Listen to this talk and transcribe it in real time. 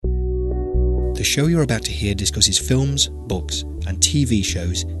The show you're about to hear discusses films, books, and TV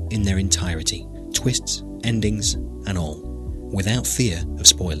shows in their entirety, twists, endings, and all, without fear of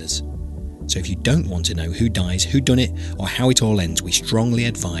spoilers. So if you don't want to know who dies, who done it, or how it all ends, we strongly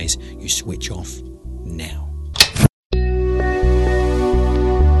advise you switch off now.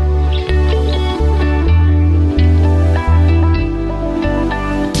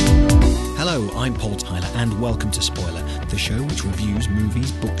 I'm Paul Tyler and welcome to Spoiler, the show which reviews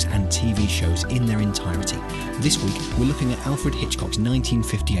movies, books and TV shows in their entirety. This week we're looking at Alfred Hitchcock's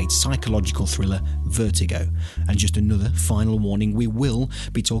 1958 psychological thriller Vertigo. And just another final warning, we will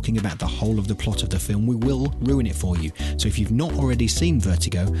be talking about the whole of the plot of the film. We will ruin it for you. So if you've not already seen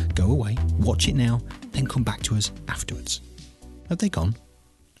Vertigo, go away, watch it now, then come back to us afterwards. Have they gone?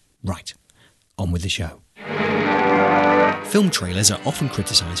 Right, on with the show. Film trailers are often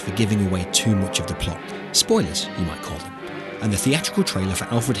criticised for giving away too much of the plot. Spoilers, you might call them. And the theatrical trailer for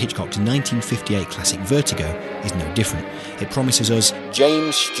Alfred Hitchcock's 1958 classic Vertigo is no different. It promises us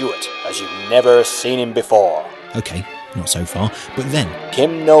James Stewart, as you've never seen him before. Okay, not so far, but then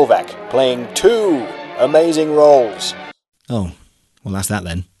Kim Novak, playing two amazing roles. Oh, well that's that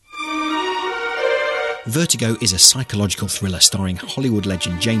then. Vertigo is a psychological thriller starring Hollywood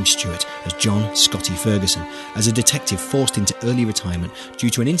legend James Stewart as John Scotty Ferguson, as a detective forced into early retirement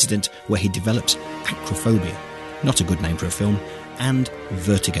due to an incident where he develops acrophobia, not a good name for a film, and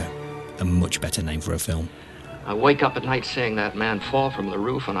vertigo, a much better name for a film. I wake up at night seeing that man fall from the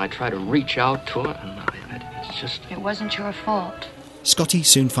roof and I try to reach out to him and it's just... It wasn't your fault. Scotty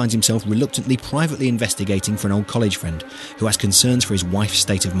soon finds himself reluctantly privately investigating for an old college friend who has concerns for his wife's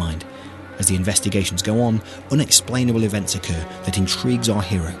state of mind. As the investigations go on, unexplainable events occur that intrigues our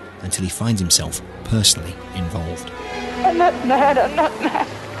hero until he finds himself personally involved. I'm not mad.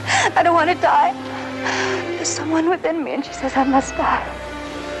 I don't want to die. There's someone within me and she says I must die.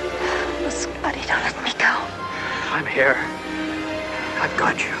 Oh, Scotty, don't let me go. I'm here. I've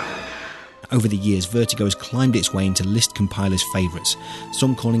got you. Over the years, Vertigo has climbed its way into list compilers' favourites,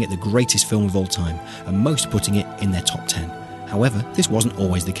 some calling it the greatest film of all time, and most putting it in their top 10. However, this wasn't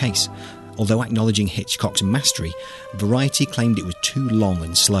always the case. Although acknowledging Hitchcock's mastery, Variety claimed it was too long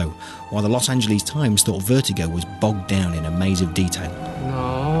and slow, while the Los Angeles Times thought Vertigo was bogged down in a maze of detail.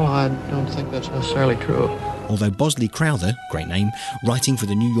 No, I don't think that's necessarily true. Although Bosley Crowther, great name, writing for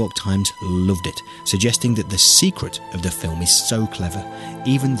the New York Times, loved it, suggesting that the secret of the film is so clever,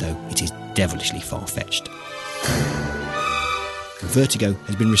 even though it is devilishly far-fetched. Vertigo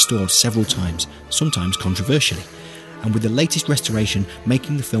has been restored several times, sometimes controversially, and with the latest restoration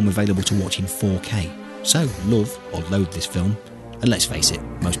making the film available to watch in 4K. So, love or loathe this film, and let's face it,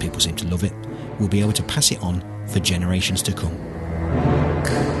 most people seem to love it, we'll be able to pass it on for generations to come.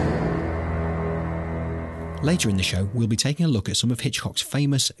 Later in the show, we'll be taking a look at some of Hitchcock's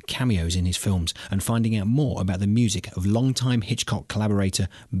famous cameos in his films and finding out more about the music of longtime Hitchcock collaborator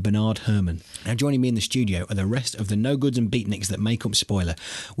Bernard Herrmann. Now, joining me in the studio are the rest of the no-goods and beatniks that make up Spoiler,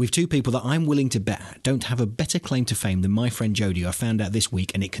 with two people that I'm willing to bet don't have a better claim to fame than my friend Jodie, I found out this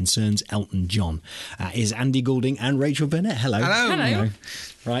week, and it concerns Elton John. Is Andy Goulding and Rachel Burnett. Hello. Hello.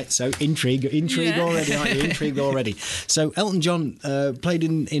 Right, so intrigue already, aren't you? Intrigue already. So Elton John played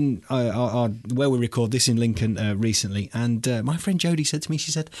in our where we record this in Lincoln recently, and my friend Jodie said to me,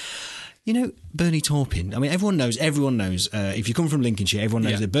 she said, you know, Bernie Taupin, I mean, everyone knows, if you come from Lincolnshire, everyone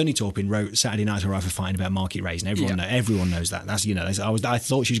knows that Bernie Taupin wrote Saturday Night's Alright for Fighting about Market Raisin. Everyone knows that. That's, you know, I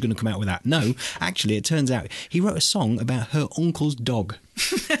thought she was going to come out with that. No, actually, it turns out he wrote a song about her uncle's dog.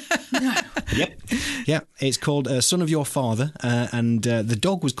 No. Yep. It's called Son of Your Father, and the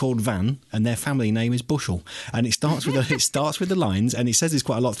dog was called Van, and their family name is Bushel. And it starts with the lines, and it says this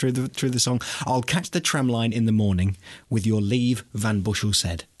quite a lot through the song. I'll catch the tram line in the morning, with your leave, Van Bushel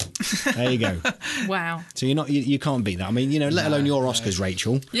said. There you go. Wow. So you can't beat that. I mean, you know, let alone your Oscars,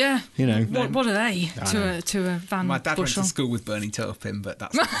 Rachel. Yeah. You know, what are they to a Van My dad Bushel? went to school with Bernie Taupin, but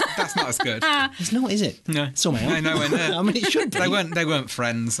that's not as good. It's not, is it? No. Somehow. No, I mean, it should be. They weren't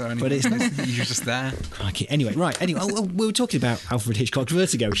friends or anything. But it's not. You were just there. Crikey. Anyway, we were talking about Alfred Hitchcock's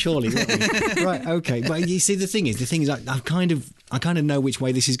Vertigo, surely, weren't we? Right, okay. But you see, the thing is, I kind of know which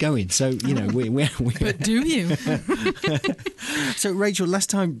way this is going. So, you know, we But do you? So, Rachel, last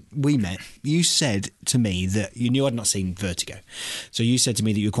time we met, you said to me that you knew I'd not seen Vertigo. So you said to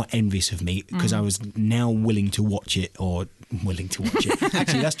me that you were quite envious of me because I was now willing to watch it.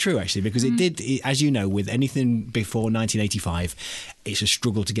 Actually, that's true, because it did, as you know, with anything before 1985, it's a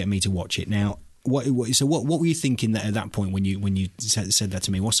struggle to get me to watch it. Now, what were you thinking at that point when you said that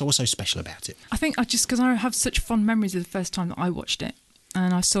to me? What's so special about it? I think because I have such fond memories of the first time that I watched it.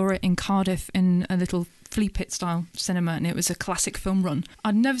 And I saw it in Cardiff in a little flea pit style cinema, and it was a classic film run.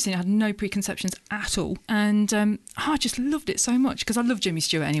 I'd never seen it, I had no preconceptions at all, and I just loved it so much because I love Jimmy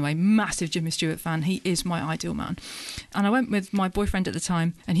Stewart anyway, massive Jimmy Stewart fan. He is my ideal man. And I went with my boyfriend at the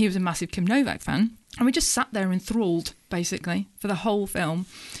time, and he was a massive Kim Novak fan, and we just sat there enthralled basically for the whole film.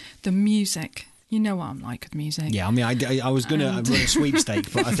 The music, you know what I'm like with music. Yeah, I mean, I was going to run a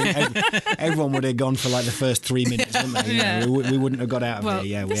sweepstake, but I think everyone would have gone for like the first 3 minutes, wouldn't they? Yeah. We wouldn't have got out of Well, there.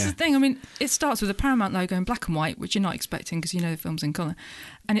 Yeah, this is the thing. I mean, it starts with a Paramount logo in black and white, which you're not expecting because you know the film's in colour.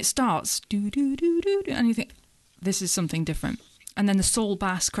 And it starts, do-do-do-do-do, and you think, this is something different. And then the Saul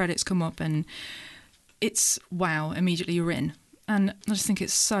Bass credits come up, and it's, wow, immediately you're in. And I just think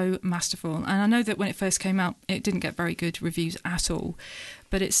it's so masterful. And I know that when it first came out, it didn't get very good reviews at all.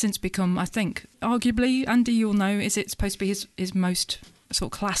 But it's since become, I think, arguably, Andy, you'll know, is it supposed to be his most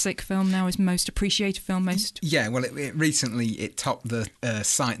sort of classic film now, his most appreciated film? Yeah, well, it recently topped the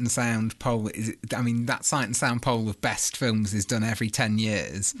Sight and Sound poll. That Sight and Sound poll of best films is done every 10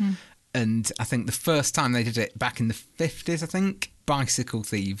 years. And I think the first time they did it back in the 50s, I think, Bicycle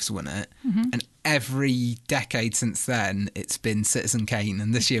Thieves won it. And every decade since then, it's been Citizen Kane.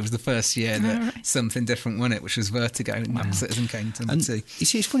 And this year was the first year that something different won it, which was Vertigo. And Citizen Kane number 2. You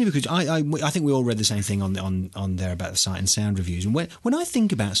see, it's funny because I think we all read the same thing on there about the Sight and Sound reviews. And when I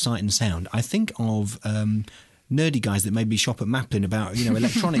think about Sight and Sound, I think of nerdy guys that maybe shop at Maplin about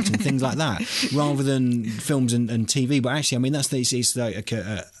electronics and things like that, rather than films and TV. But actually, I mean, it's like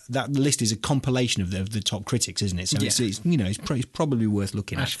that list is a compilation of the top critics, isn't it? So it's probably worth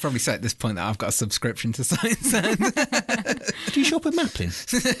looking at. I should probably say at this point that I've got a subscription to Sight and Sound. Do you shop at Maplin?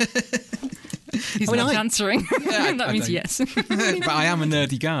 He's not answering. Yeah, that means yes. But I am a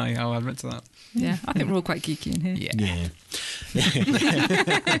nerdy guy, I'll admit to that. Yeah, I think we're all quite geeky in here. Yeah.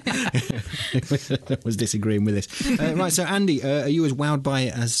 I was disagreeing with this. Right, so Andy, are you as wowed by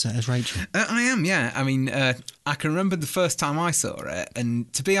it as Rachel? I am, yeah. I mean, I can remember the first time I saw it,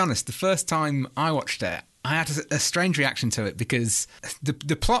 and to be honest, the first time I watched it, I had a strange reaction to it because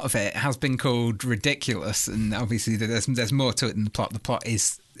the plot of it has been called ridiculous, and obviously there's more to it than the plot. The plot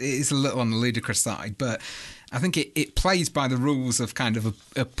is a little on the ludicrous side, but I think it plays by the rules of kind of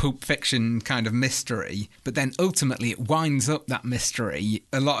a Pulp Fiction kind of mystery, but then ultimately it winds up that mystery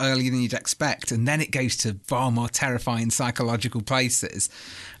a lot earlier than you'd expect, and then it goes to far more terrifying psychological places.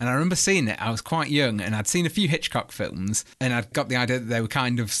 And I remember seeing it, I was quite young, and I'd seen a few Hitchcock films, and I'd got the idea that they were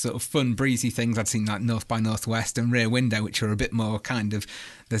kind of sort of fun, breezy things. I'd seen like North by Northwest and Rear Window, which are a bit more kind of,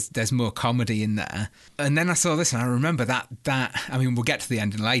 there's more comedy in there. And then I saw this, and I remember that I mean, we'll get to the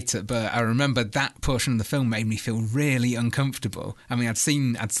ending later, but I remember that portion of the film made me feel really uncomfortable. I mean, I'd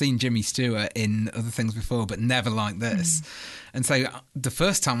seen Jimmy Stewart in other things before, but never like this. And so the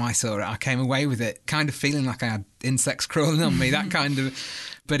first time I saw it, I came away with it kind of feeling like I had insects crawling on me, that kind of...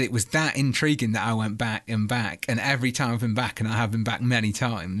 But it was that intriguing that I went back and back. And every time I've been back, and I have been back many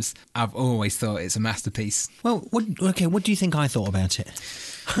times, I've always thought it's a masterpiece. Well, what do you think I thought about it?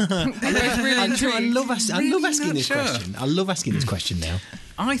 I love asking this question. I love asking this question now.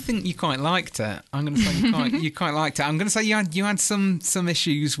 I think you quite liked it. I'm going to say you quite liked it. I'm going to say you had some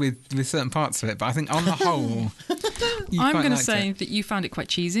issues with certain parts of it, but I think on the whole, I'm going to say that you found it quite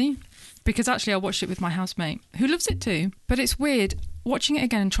cheesy, because actually I watched it with my housemate, who loves it too. But it's weird watching it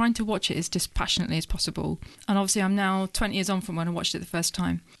again and trying to watch it as dispassionately as possible. And obviously I'm now 20 years on from when I watched it the first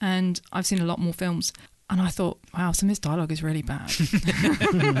time, and I've seen a lot more films. And I thought, wow, some of his dialogue is really bad.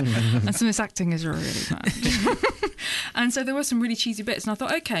 And some of his acting is really bad. And so there were some really cheesy bits. And I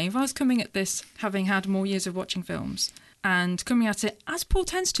thought, okay, if I was coming at this having had more years of watching films and coming at it, as Paul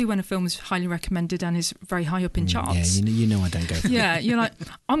tends to when a film is highly recommended and is very high up in charts. Yeah, you know I don't go for Yeah, you're like,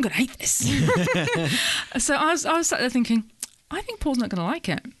 I'm going to hate this. So I was sat there thinking, I think Paul's not going to like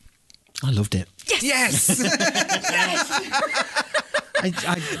it. I loved it. Yes!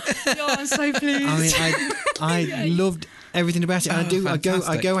 I'm so pleased. I mean, I loved everything about it.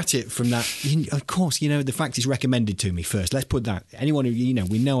 I go at it from that. Of course, the fact it's recommended to me first. Let's put that. Anyone who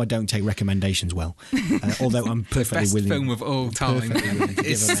we know I don't take recommendations well, although I'm perfectly best willing. Film of all time. To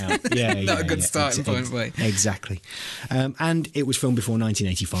give them out. Yeah, not a good starting point. Exactly. And it was filmed before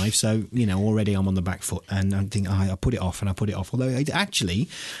 1985, so already I'm on the back foot, and I think I put it off. Although actually,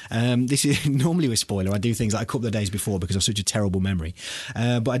 this is normally a spoiler. I do things like a couple of days before because I've such a terrible memory.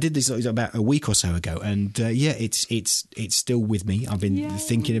 But I did this about a week or so ago, and it's still with me. I've been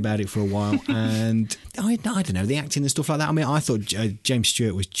thinking about it for a while, and I don't know, the acting and stuff like that. I mean, I thought James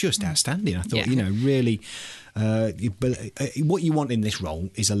Stewart was just outstanding. I thought, really what you want in this role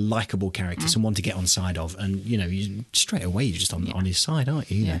is a likeable character, someone to get on side of, and you straight away you're just on his side, aren't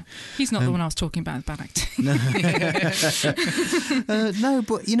you? Yeah, he's not the one I was talking about, bad acting. No, no,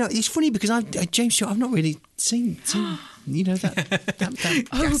 but it's funny because James Stewart, I've not really seen that.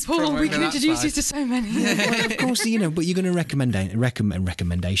 Oh, Paul, we can introduce you to so many. Well, of course, but you're going to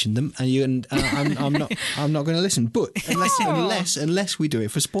recommendation them, and I'm not going to listen. But unless we do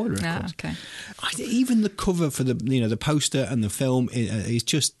it for spoiler, of course. Okay. Even the cover for the poster and the film is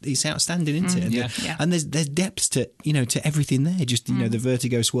it's outstanding, isn't it? And there's depths to everything there. Just the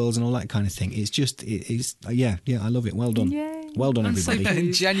Vertigo swirls and all that kind of thing. It's just I love it. Well done. Yay. Well done, everybody.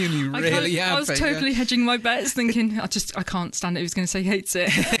 So genuinely, really happy. I was totally hedging my bets, thinking I can't stand it. He was going to say he hates it.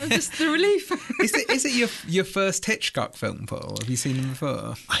 Just the relief. Is it your first Hitchcock film, Paul? Have you seen him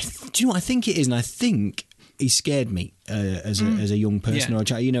before? Do you know what? I think it is, and I think he scared me as a young person or a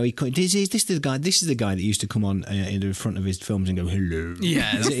child. This is the guy that used to come on in the front of his films and go hello. Yeah,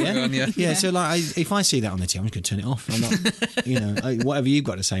 that's the one, yeah. So if I see that on the TV, I'm just going to turn it off. I'm not, whatever you've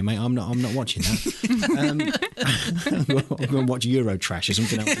got to say, mate. I'm not watching that. I'm going to watch Euro Trash or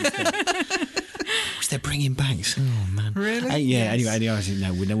something else. They're bringing banks. Oh man, really? Yeah. Yes.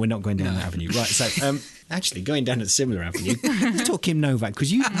 Anyway, no, we're not going down that avenue. Right. So, actually, going down a similar avenue. Let's talk Kim Novak,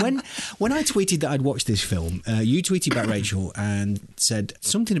 because when I tweeted that I'd watched this film, you tweeted back, Rachel, and said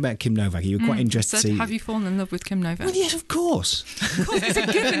something about Kim Novak. You were quite interested to see. Have you fallen in love with Kim Novak? Well, yes, of course. Of course, it's a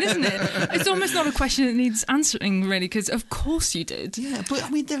given, isn't it? It's almost not a question that needs answering, really, because of course you did. Yeah, but I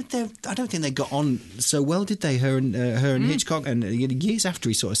mean, I don't think they got on so well, did they? Her and Hitchcock, and years after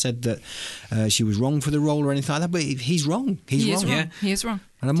he sort of said that she was wrong for the role or anything like that, but he's wrong. He is wrong.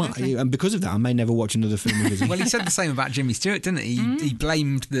 And because of that, I may never watch another film of his. Well, he said the same about Jimmy Stewart, didn't he? He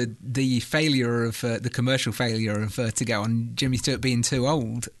blamed the failure of the commercial failure of Vertigo on Jimmy Stewart being too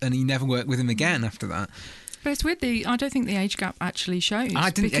old, and he never worked with him again after that. But it's weird. I don't think the age gap actually shows. I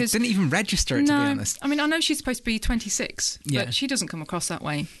didn't even register it, to be honest. I mean, I know she's supposed to be 26, but she doesn't come across that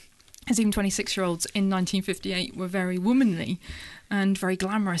way. As even 26-year-olds in 1958 were very womanly and very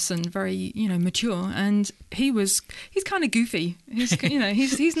glamorous and very, mature. And he's kind of goofy.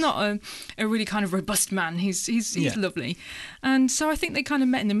 He's not a really kind of robust man. He's lovely. And so I think they kind of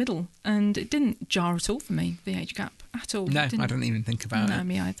met in the middle, and it didn't jar at all for me, the age gap. At all. No, I don't even think about it. No,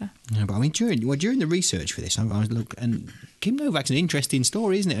 me either. No, but I mean, during the research for this, I was looking, and Kim Novak's an interesting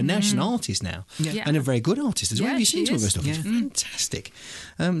story, isn't it? And now she's an artist now, and a very good artist as well. Have you seen some of her stuff? It's fantastic.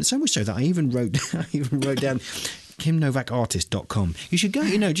 So much so that I even wrote down KimNovakArtist.com. You should go,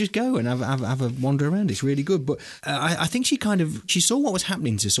 just go and have a wander around. It's really good. But I think she saw what was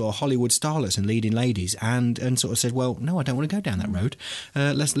happening to sort of Hollywood starlets and leading ladies, and sort of said, well, no, I don't want to go down that road.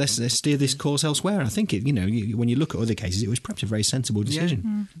 Let's steer this course elsewhere. And I think when you look at other cases, it was perhaps a very sensible decision.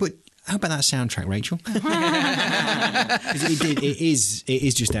 Yeah. But how about that soundtrack, Rachel? It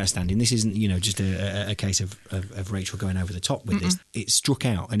is just outstanding. This isn't just a case of Rachel going over the top with this. It struck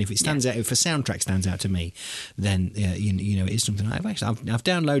out, and if it stands out, if a soundtrack stands out to me, then it is something I've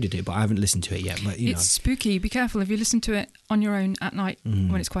downloaded it, but I haven't listened to it yet. But it's spooky. Be careful if you listen to it on your own at night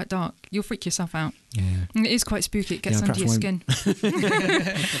when it's quite dark. You'll freak yourself out. Yeah, it is quite spooky. It gets under your skin.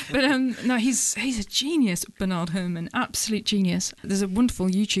 But no, he's a genius, Bernard Herrmann, absolute genius. There's a wonderful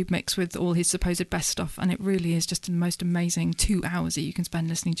YouTube mix with all his supposed best stuff, and it really is just the most amazing 2 hours that you can spend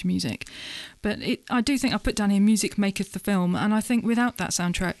listening to music. But I do think I put down here music maketh the film, and I think without that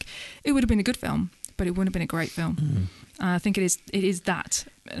soundtrack it would have been a good film, but it wouldn't have been a great film. I think it is that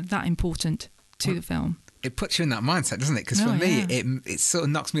important to the film. It puts you in that mindset, doesn't it? Because for me, it sort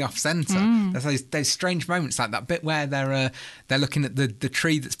of knocks me off centre. There's those strange moments, like that bit where they're looking at the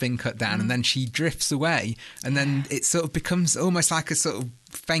tree that's been cut down, and then she drifts away, and then it sort of becomes almost like a sort of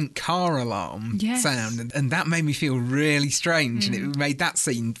faint car alarm sound, and that made me feel really strange, and it made that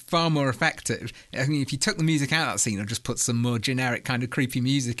scene far more effective. I mean, if you took the music out of that scene or just put some more generic kind of creepy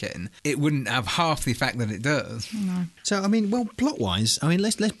music in, it wouldn't have half the effect that it does. No. So I mean, well, plot wise, I mean,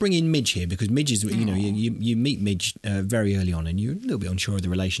 let's bring in Midge here, because Midge is you meet Midge very early on, and you're a little bit unsure of the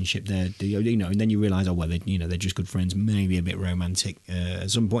relationship there, and then you realise, oh well, they're just good friends, maybe a bit romantic at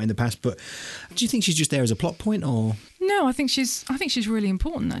some point in the past. But do you think she's just there as a plot point, or? No, I think she's really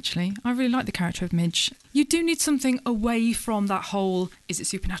important, actually. I really like the character of Midge. You do need something away from that whole, is it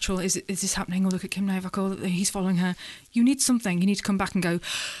supernatural? Is this happening? Or look at Kim Novak, or he's following her. You need something. You need to come back and go,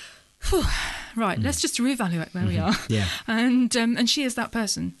 right, let's just reevaluate where we are. Yeah. And she is that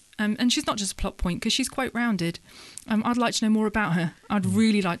person. And she's not just a plot point, because she's quite rounded. I'd like to know more about her. I'd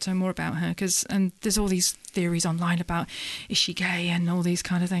really like to know more about her and there's all these theories online about is she gay and all these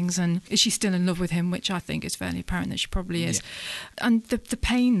kind of things, and is she still in love with him, which I think is fairly apparent that she probably is. Yeah. And the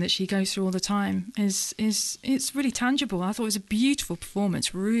pain that she goes through all the time is it's really tangible. I thought it was a beautiful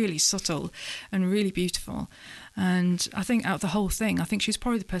performance, really subtle and really beautiful. And I think out of the whole thing, I think she's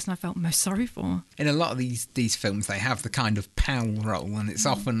probably the person I felt most sorry for. In a lot of these films, they have the kind of pal role, and it's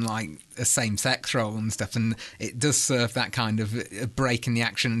often like a same-sex role and stuff, and it does serve that kind of a break in the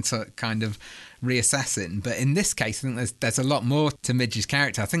action to kind of reassessing. But in this case, I think there's a lot more to Midge's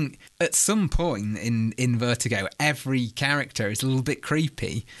character. I think at some point in Vertigo, every character is a little bit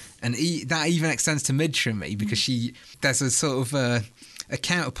creepy, and that even extends to Midge for me, because there's a sort of a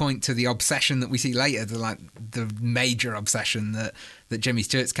counterpoint to the obsession that we see later, the major obsession that Jimmy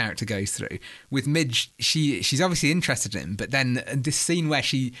Stewart's character goes through. With Midge, she's obviously interested in him, but then this scene where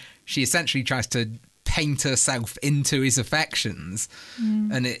she essentially tries to paint herself into his affections,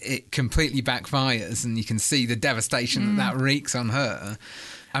 and it completely backfires, and you can see the devastation that wreaks on her.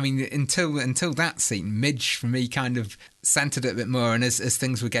 I mean, until that scene, Midge, for me, kind of centred it a bit more, and as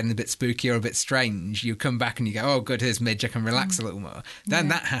things were getting a bit spooky or a bit strange, you come back and you go, oh, good, here's Midge, I can relax a little more. Then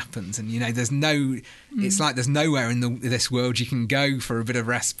that happens, and, there's it's like there's nowhere in this world you can go for a bit of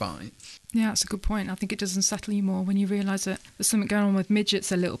respite. Yeah, that's a good point. I think it does unsettle you more when you realise that there's something going on with Midge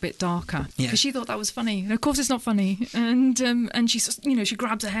that's a little bit darker. Because she thought that was funny. And of course it's not funny. And she's, she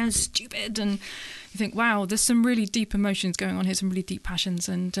grabs her hair, stupid. And you think, wow, there's some really deep emotions going on here, some really deep passions.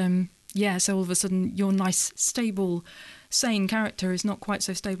 And so all of a sudden your nice, stable, sane character is not quite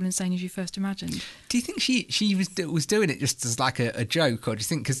so stable and sane as you first imagined. Do you think she was doing it just as like a joke, or do you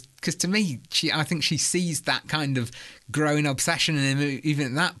think, because to me, I think she sees that kind of growing obsession in him even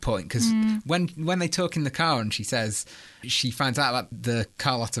at that point, because when they talk in the car and she says, she finds out about the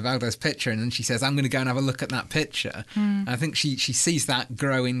Carlotta Valdez picture, and then she says, I'm going to go and have a look at that picture. I think she sees that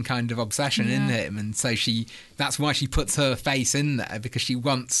growing kind of obsession in him, and so that's why she puts her face in there, because she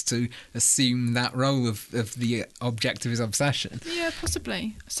wants to assume that role of the object of his obsession. Yeah,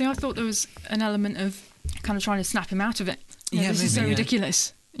 possibly. See, I thought there was an element of kind of trying to snap him out of it. This is so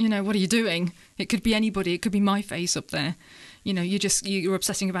ridiculous. What are you doing? It could be anybody. It could be my face up there. You're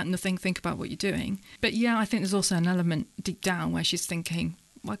obsessing about nothing. Think about what you're doing. But yeah, I think there's also an element deep down where she's thinking,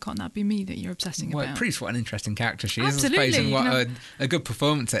 why can't that be me that you're obsessing about? Well, it proves what an interesting character she is, Absolutely. I suppose, and what a good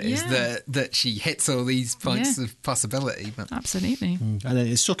performance it is, that she hits all these points of possibility. But. Absolutely. And then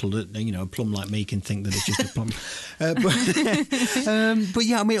it's subtle that, a plum like me can think that it's just a plum. But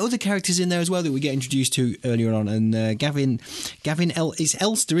yeah, I mean, other characters in there as well that we get introduced to earlier on, and Gavin it's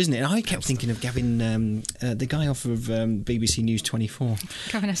Elster, isn't it? And I kept thinking of Gavin, the guy off of BBC News 24.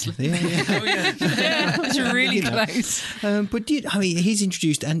 Gavin Esler. Yeah. That's really close. But he's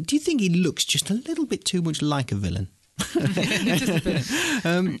introduced. And do you think he looks just a little bit too much like a villain? Just a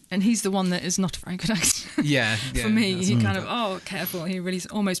bit. And he's the one that is not a very good actor. Yeah. For me, he kind of, careful, he really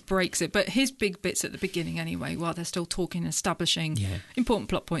almost breaks it. But his big bits at the beginning anyway, while they're still talking, establishing important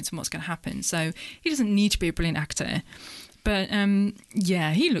plot points and what's going to happen. So he doesn't need to be a brilliant actor. But,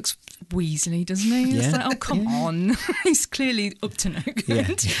 he looks Weasley, doesn't he? It's like, oh, come on. He's clearly up to no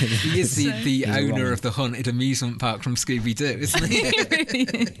good. Yeah. He is the owner of the haunted amusement park from Scooby-Doo, isn't he? He really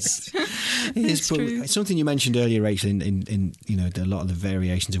is. It's true. Something you mentioned earlier, Rachel, in a lot of the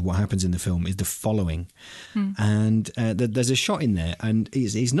variations of what happens in the film is the following. And there's a shot in there, and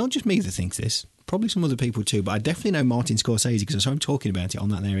it's not just me that thinks this. Probably some other people too, but I definitely know Martin Scorsese because I saw him talking about it on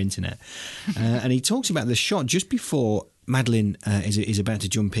that there internet. And he talks about the shot just before Madeline is about to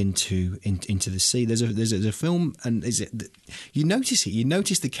jump into the sea. There's a film, and you notice it. You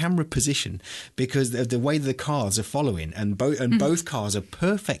notice the camera position because of the way the cars are following, and both cars are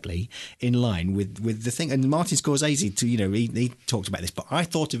perfectly in line with the thing. And Martin Scorsese, he talked about this, but I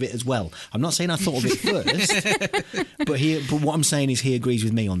thought of it as well. I'm not saying I thought of it first, but what I'm saying is he agrees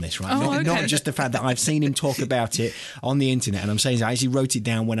with me on this, right? Not just the fact that I've seen him talk about it on the internet, and I'm saying I actually wrote it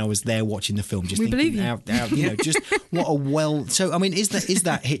down when I was there watching the film. Just thinking out, just what a well. So I mean, is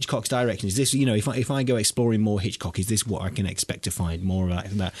that Hitchcock's direction? Is this, if I go exploring more Hitchcock, is this what I can expect to find more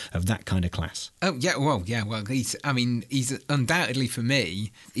of that kind of class? Oh yeah, well, he's undoubtedly, for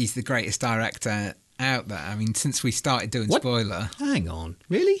me, he's the greatest director out there. I mean, since we started doing Spoiler. Hang on,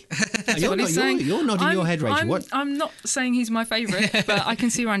 really? You're nodding your head, Rachel. What? I'm not saying he's my favourite, but I can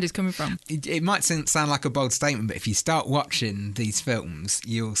see where Andy's coming from. It might sound like a bold statement, but if you start watching these films,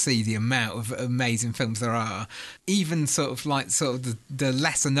 you'll see the amount of amazing films there are. Even sort of the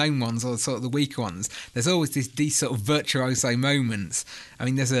lesser known ones, or sort of the weaker ones. There's always these sort of virtuoso moments. I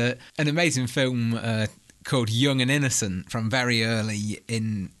mean, there's an amazing film called Young and Innocent from very early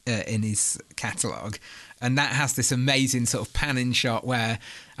in his catalogue, And that has this amazing sort of pan-in shot where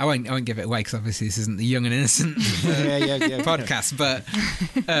I won't give it away because obviously this isn't the Young and Innocent podcast,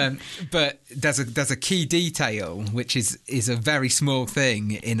 but there's a key detail which is a very small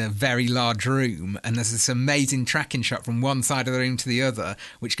thing in a very large room, and there's this amazing tracking shot from one side of the room to the other,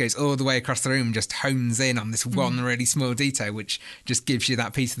 which goes all the way across the room and just hones in on this one really small detail, which just gives you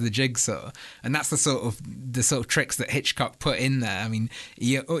that piece of the jigsaw. And that's the sort of tricks that Hitchcock put in there. I mean,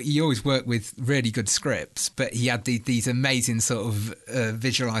 he always worked with really good scripts, but he had these amazing sort of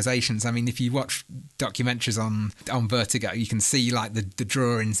visualizations. I mean, if you watch documentaries on Vertigo, you can see like the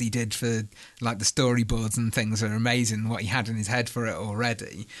drawings he did for like the storyboards and things are amazing, what he had in his head for it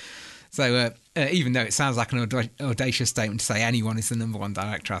already. So even though it sounds like an audacious statement to say anyone is the number one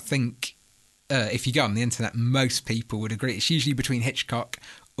director, I think if you go on the internet, most people would agree. It's usually between Hitchcock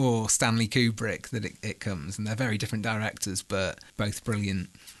or Stanley Kubrick that it comes, and they're very different directors, but both brilliant.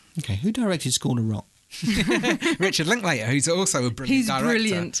 Okay, who directed School of Rock? Richard Linklater, who's also a brilliant director. He's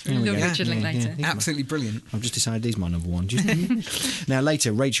brilliant. I love Richard Linklater. Absolutely brilliant. I've just decided he's my number one. Now,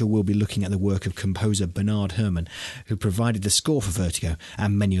 later, Rachel will be looking at the work of composer Bernard Herrmann, who provided the score for Vertigo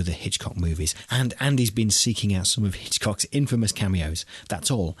and many other Hitchcock movies. And Andy's been seeking out some of Hitchcock's infamous cameos.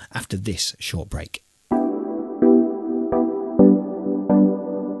 That's all after this short break.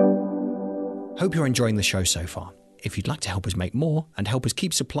 Hope you're enjoying the show so far. If you'd like to help us make more and help us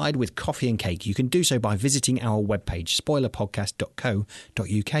keep supplied with coffee and cake, you can do so by visiting our webpage,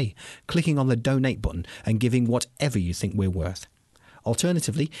 spoilerpodcast.co.uk, clicking on the donate button and giving whatever you think we're worth.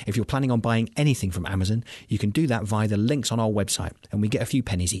 Alternatively, if you're planning on buying anything from Amazon, you can do that via the links on our website, and we get a few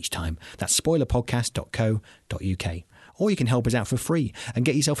pennies each time. That's spoilerpodcast.co.uk. Or you can help us out for free and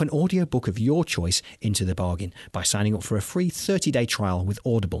get yourself an audiobook of your choice into the bargain by signing up for a free 30-day trial with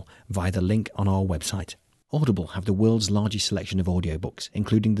Audible via the link on our website. Audible have the world's largest selection of audiobooks,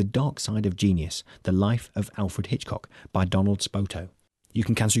 including The Dark Side of Genius, The Life of Alfred Hitchcock by Donald Spoto. You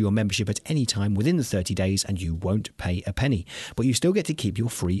can cancel your membership at any time within the 30 days and you won't pay a penny, but you still get to keep your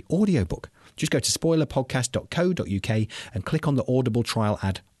free audiobook. Just go to spoilerpodcast.co.uk and click on the Audible trial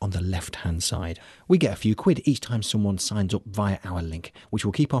ad on the left-hand side. We get a few quid each time someone signs up via our link, which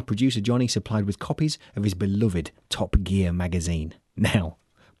will keep our producer Johnny supplied with copies of his beloved Top Gear magazine. Now,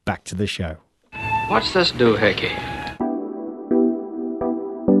 back to the show. What's this doohickey?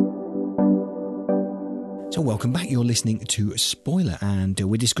 So welcome back. You're listening to Spoiler, and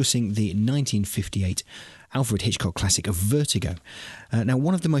we're discussing the 1958 Alfred Hitchcock classic of Vertigo. Now,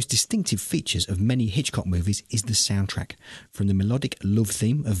 one of the most distinctive features of many Hitchcock movies is the soundtrack. From the melodic love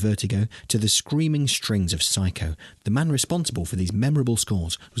theme of Vertigo to the screaming strings of Psycho, the man responsible for these memorable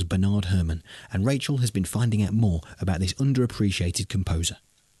scores was Bernard Herrmann, and Rachel has been finding out more about this underappreciated composer.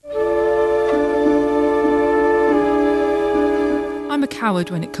 I'm a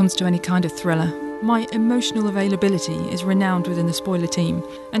coward when it comes to any kind of thriller. My emotional availability is renowned within the spoiler team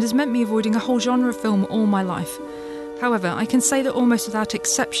and has meant me avoiding a whole genre of film all my life. However, I can say that almost without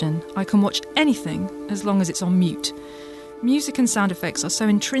exception, I can watch anything as long as it's on mute. Music and sound effects are so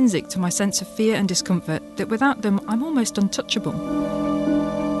intrinsic to my sense of fear and discomfort that without them, I'm almost untouchable.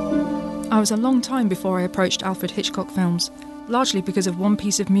 I was a long time before I approached Alfred Hitchcock films, largely because of one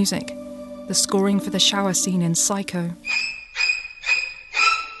piece of music, the scoring for the shower scene in Psycho.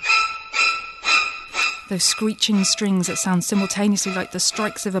 Those screeching strings that sound simultaneously like the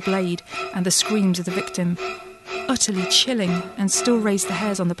strikes of a blade and the screams of the victim. Utterly chilling and still raise the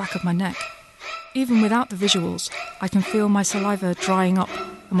hairs on the back of my neck. Even without the visuals, I can feel my saliva drying up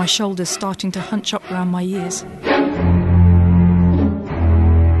and my shoulders starting to hunch up around my ears.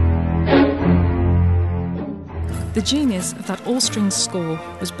 The genius of that all-strings score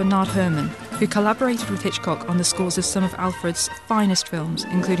was Bernard Herrmann, who collaborated with Hitchcock on the scores of some of Alfred's finest films,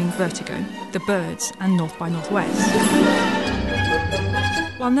 including Vertigo, The Birds, and North by Northwest.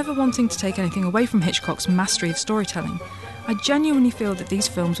 While never wanting to take anything away from Hitchcock's mastery of storytelling, I genuinely feel that these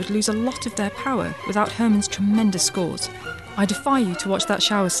films would lose a lot of their power without Herrmann's tremendous scores. I defy you to watch that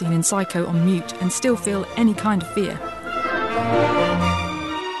shower scene in Psycho on mute and still feel any kind of fear.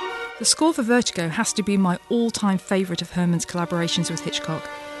 The score for Vertigo has to be my all-time favourite of Herrmann's collaborations with Hitchcock.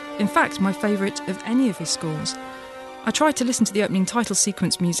 In fact, my favourite of any of his scores. I tried to listen to the opening title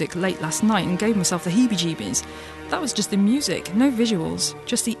sequence music late last night and gave myself the heebie-jeebies. That was just the music, no visuals,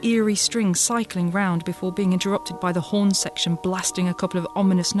 just the eerie strings cycling round before being interrupted by the horn section blasting a couple of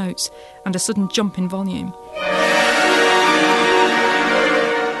ominous notes and a sudden jump in volume.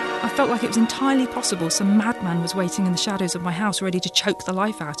 I felt like it was entirely possible some madman was waiting in the shadows of my house ready to choke the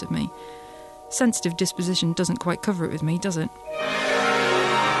life out of me. Sensitive disposition doesn't quite cover it with me, does it?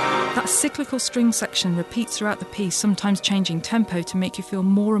 That cyclical string section repeats throughout the piece, sometimes changing tempo to make you feel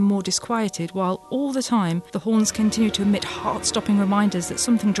more and more disquieted, while all the time the horns continue to emit heart-stopping reminders that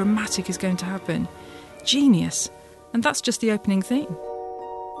something dramatic is going to happen. Genius. And that's just the opening theme.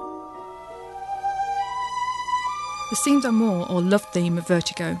 The scene d'amour, or love theme, of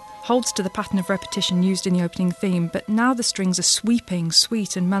Vertigo holds to the pattern of repetition used in the opening theme, but now the strings are sweeping,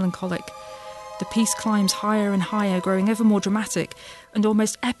 sweet and melancholic. The piece climbs higher and higher, growing ever more dramatic and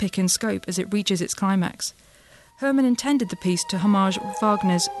almost epic in scope as it reaches its climax. Herman intended the piece to homage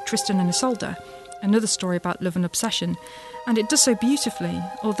Wagner's Tristan and Isolde, another story about love and obsession, and it does so beautifully.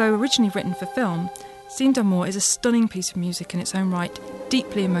 Although originally written for film, Scene d'amour is a stunning piece of music in its own right,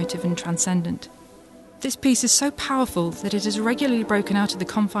 deeply emotive and transcendent. This piece is so powerful that it has regularly broken out of the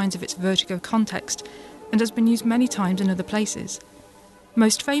confines of its Vertigo context and has been used many times in other places.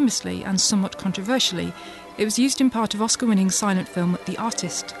 Most famously, and somewhat controversially, it was used in part of Oscar-winning silent film The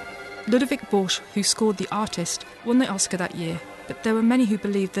Artist. Ludovic Borch, who scored The Artist, won the Oscar that year, but there were many who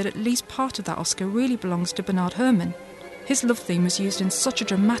believed that at least part of that Oscar really belongs to Bernard Herrmann. His love theme was used in such a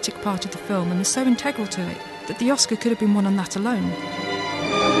dramatic part of the film and was so integral to it that the Oscar could have been won on that alone.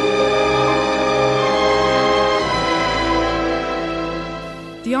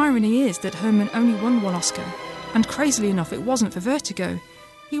 The irony is that Herrmann only won one Oscar, and crazily enough it wasn't for Vertigo.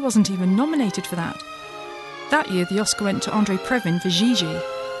 He wasn't even nominated for that. That year the Oscar went to Andrei Previn for Gigi,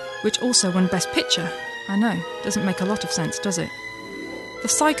 which also won Best Picture. I know, doesn't make a lot of sense, does it? The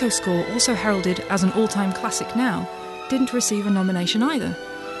Psycho score, also heralded as an all-time classic now, didn't receive a nomination either.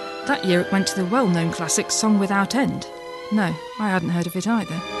 That year it went to the well-known classic Song Without End. No, I hadn't heard of it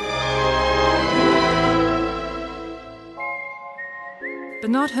either.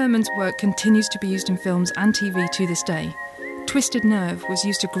 Bernard Herrmann's work continues to be used in films and TV to this day. Twisted Nerve was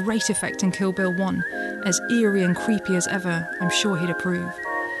used to great effect in Kill Bill 1, as eerie and creepy as ever, I'm sure he'd approve.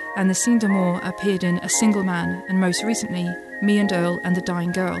 And the Scene d'amour appeared in A Single Man, and most recently, Me and Earl and the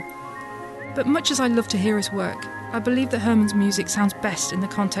Dying Girl. But much as I love to hear his work, I believe that Herrmann's music sounds best in the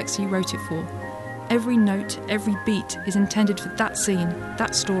context he wrote it for. Every note, every beat is intended for that scene,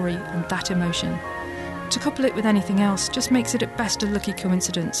 that story, and that emotion. To couple it with anything else just makes it at best a lucky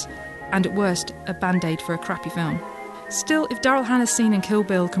coincidence, and at worst, a band-aid for a crappy film. Still, if Daryl Hannah's scene in Kill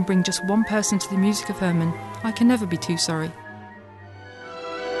Bill can bring just one person to the music of Herrmann, I can never be too sorry.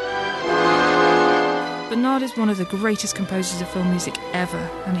 Bernard is one of the greatest composers of film music ever,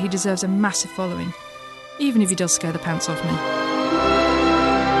 and he deserves a massive following, even if he does scare the pants off me.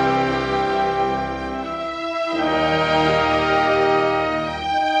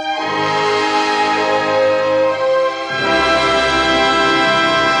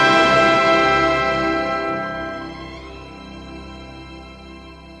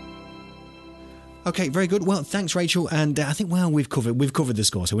 Okay, very good. Well, thanks, Rachel. And I think, we've covered the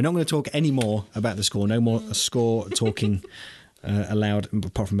score, so we're not going to talk any more about the score. No more score talking allowed,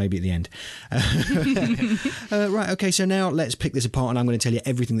 apart from maybe at the end. Right, okay, so now let's pick this apart, and I'm going to tell you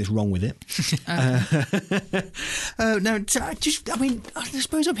everything that's wrong with it. I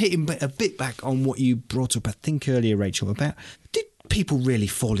suppose I'm hitting a bit back on what you brought up, I think, earlier, Rachel, about... Did people really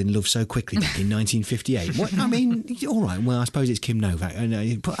fall in love so quickly back in 1958? All right, well, I suppose it's Kim Novak.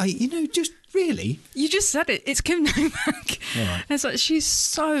 But just... Really? You just said it. It's Kim Novak. Right. It's like she's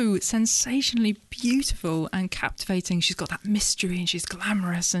so sensationally beautiful and captivating. She's got that mystery and she's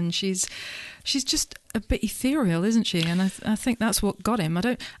glamorous and she's just a bit ethereal, isn't she? And I think that's what got him. I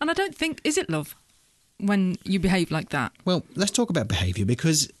don't think, is it love when you behave like that? Well, let's talk about behaviour,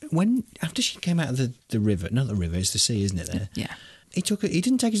 because after she came out of the river, not the river, it's the sea, isn't it? There. Yeah. He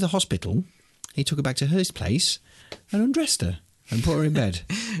didn't take her to the hospital. He took her back to his place and undressed her. And put her in bed.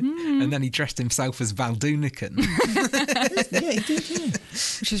 And then he dressed himself as Valdunican. Yeah, he did, yeah.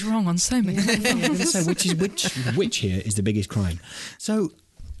 Which is wrong on so many levels. I'm going to say which here is the biggest crime. So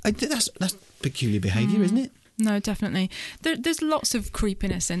that's peculiar behaviour, isn't it? No, definitely. There's lots of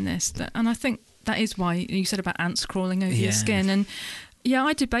creepiness in this, and I think that is why you said about ants crawling over your skin. And yeah,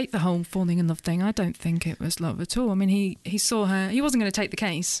 I debate the whole falling in love thing. I don't think it was love at all. I mean, he saw her. He wasn't going to take the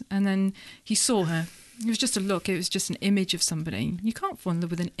case, and then he saw her. It was just a look. It was just an image of somebody. You can't fall in love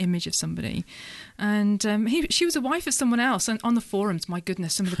with an image of somebody. And she was a wife of someone else. And on the forums, my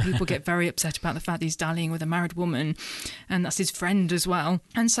goodness, some of the people get very upset about the fact that he's dallying with a married woman. And that's his friend as well.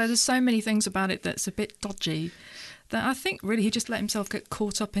 And so there's so many things about it that's a bit dodgy, that I think really he just let himself get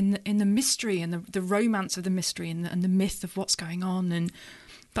caught up in the mystery and the romance of the mystery and the myth of what's going on.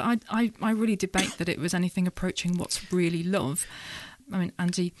 But I really debate that it was anything approaching what's really love. I mean,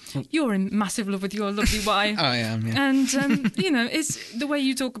 Andy, you're in massive love with your lovely wife. I am, yeah. And, it's the way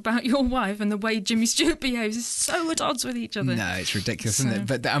you talk about your wife and the way Jimmy Stewart behaves is so at odds with each other. No, it's ridiculous, isn't it?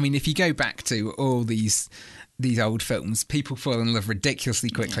 But, I mean, if you go back to all these old films, people fall in love ridiculously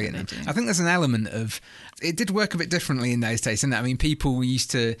quickly in them. I think there's an element of... It did work a bit differently in those days, didn't it? I mean, people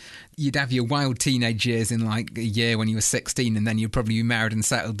you'd have your wild teenage years in like a year when you were 16, and then you'd probably be married and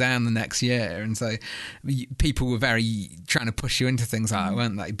settled down the next year. And so people were very trying to push you into things like that,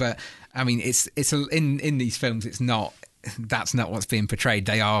 weren't they? But, I mean, in these films, it's not... That's not what's being portrayed.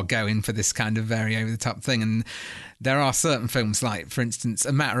 They are going for this kind of very over-the-top thing. And there are certain films, like, for instance,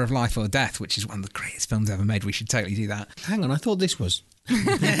 A Matter of Life or Death, which is one of the greatest films ever made. We should totally do that. Hang on, I thought this was.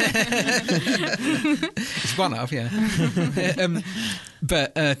 It's one of, yeah.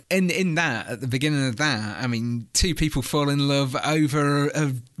 But in that, at the beginning of that, I mean, two people fall in love over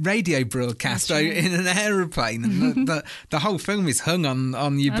a radio broadcast in an aeroplane, and the whole film is hung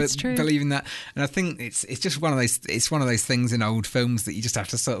on you believing that. And I think it's just one of those things in old films that you just have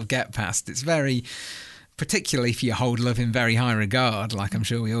to sort of get past. It's very... Particularly if you hold love in very high regard, like I'm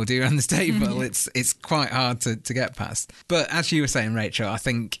sure we all do around this table, it's quite hard to get past. But as you were saying, Rachel, I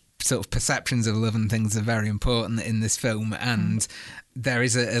think sort of perceptions of love and things are very important in this film, and there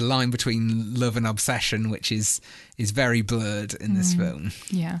is a line between love and obsession which is very blurred in this film.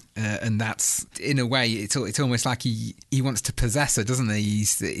 Yeah. And that's, in a way, it's almost like he wants to possess her, doesn't he?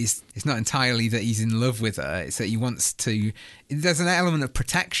 It's not entirely that he's in love with her, it's that he wants to... There's an element of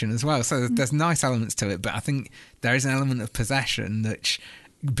protection as well, so there's nice elements to it, but I think there is an element of possession that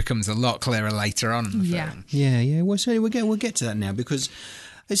becomes a lot clearer later on in the film. Yeah. Well, so we'll get to that now, because...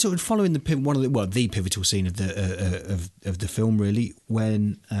 It's sort of following the pivotal scene of the film, really,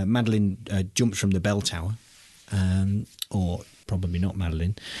 when Madeline jumps from the bell tower, or probably not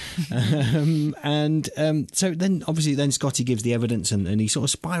Madeline, so then obviously Scotty gives the evidence, and he sort of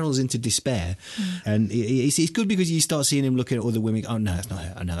spirals into despair, and it's good because you start seeing him looking at other women. Oh no, that's not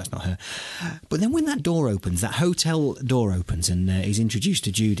her. Oh no, that's not her. But then when that door opens, that hotel door opens, and he's introduced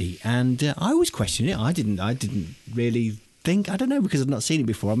to Judy, and I always question it. I didn't really think, I don't know, because I've not seen it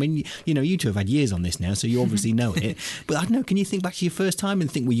before. I mean, you two have had years on this now, so you obviously know it. But I don't know, can you think back to your first time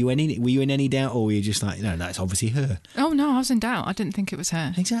and think, were you in any doubt, or were you just like, no, that's obviously her? Oh no, I was in doubt. I didn't think it was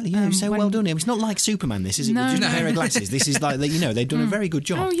her. Exactly, yeah, so well done. It's not like Superman, this, is it? Just a pair of glasses. This is like, they've done a very good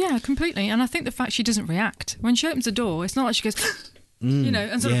job. Oh yeah, completely. And I think the fact she doesn't react when she opens the door, it's not like she goes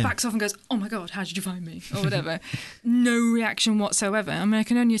and sort of backs off and goes, oh my God, how did you find me? Or whatever. No reaction whatsoever. I mean, I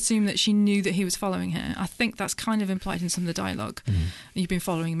can only assume that she knew that he was following her. I think that's kind of implied in some of the dialogue. You've been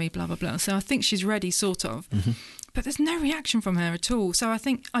following me, blah, blah, blah. So I think she's ready, sort of. But there's no reaction from her at all. So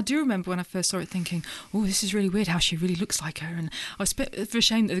I do remember when I first saw it thinking, oh, this is really weird how she really looks like her. And I was a bit of a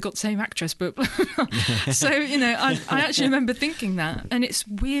shame that they've got the same actress. But so, I actually remember thinking that. And it's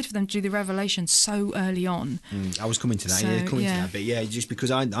weird for them to do the revelation so early on. I was coming to that, to that bit. Yeah, just because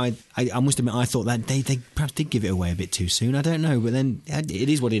I must admit, I thought that they perhaps did give it away a bit too soon. I don't know. But then it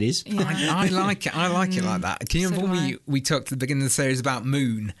is what it is. Yeah. I like it. I like it like that. Can you remember when we talked at the beginning of the series about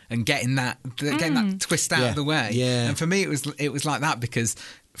Moon and getting that twist out of the way? Yeah. And for me, it was like that, because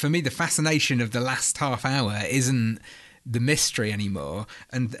for me, the fascination of the last half hour isn't the mystery anymore.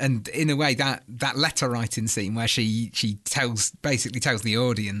 And in a way, that letter writing scene where she basically tells the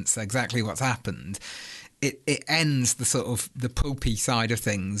audience exactly what's happened, it ends the sort of the pulpy side of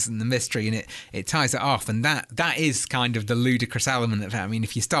things and the mystery, and it ties it off. And that is kind of the ludicrous element of it. I mean,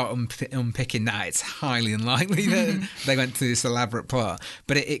 if you start unpicking that, it's highly unlikely that they went through this elaborate plot.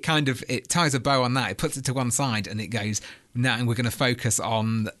 But it kind of ties a bow on that. It puts it to one side, and it goes, now we're going to focus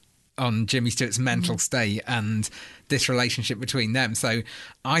on Jimmy Stewart's mental state and this relationship between them. So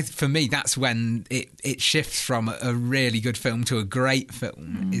for me, that's when it shifts from a really good film to a great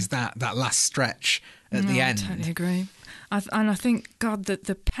film, is that last stretch at the end. I totally agree. I think, God, that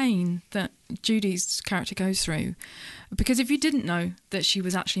the pain that Judy's character goes through, because if you didn't know that she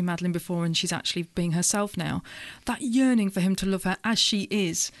was actually Madeline before and she's actually being herself now, that yearning for him to love her as she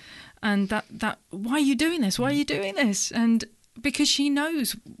is, and that why are you doing this? Why are you doing this? And because she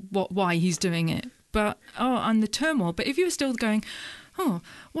knows why he's doing it, and the turmoil. But if you were still going, oh,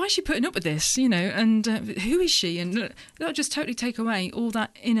 why is she putting up with this? And who is she? And that'll just totally take away all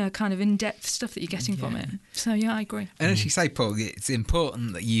that inner kind of in-depth stuff that you're getting from it. So yeah, I agree. And as you say, Paul, it's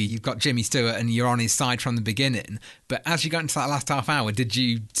important that you've got Jimmy Stewart and you're on his side from the beginning. But as you got into that last half hour, did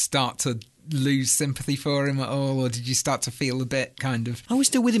you start to lose sympathy for him at all, or did you start to feel a bit kind of... I was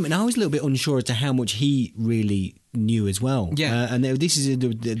still with him, and I was a little bit unsure as to how much he really knew as well. Yeah. And this is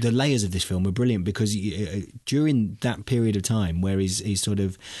the layers of this film are brilliant, because during that period of time where he's sort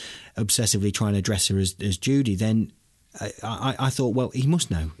of obsessively trying to dress her as Judy, then I thought, well, he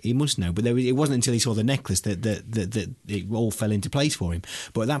must know. But it wasn't until he saw the necklace that it all fell into place for him.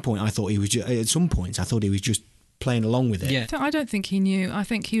 But at that point, I thought he was at some points, I thought he was just playing along with it. Yeah. I don't think he knew. I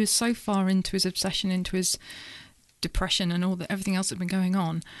think he was so far into his obsession, into his depression and everything else that had been going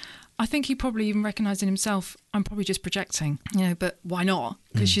on. I think he probably even recognised in himself, I'm probably just projecting, but why not?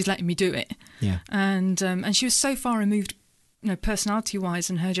 Because she's letting me do it. Yeah. And she was so far removed, personality-wise,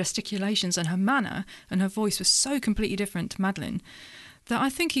 and her gesticulations and her manner and her voice was so completely different to Madeline that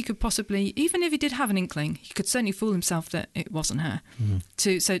I think he could possibly, even if he did have an inkling, he could certainly fool himself that it wasn't her.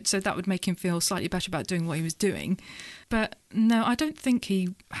 So that would make him feel slightly better about doing what he was doing. But no, I don't think he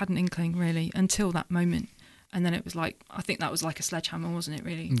had an inkling really until that moment. And then it was like, I think that was like a sledgehammer, wasn't it,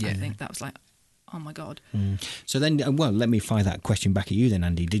 really? Yeah. I think that was like, oh my God. So then, well, let me fire that question back at you then,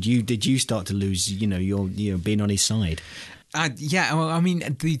 Andy. Did you start to lose, your being on his side? Yeah, well, I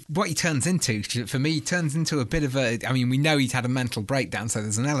mean, what he turns into, for me, turns into a bit of a... I mean, we know he's had a mental breakdown, so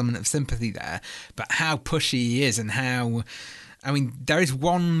there's an element of sympathy there, but how pushy he is and how... I mean, there is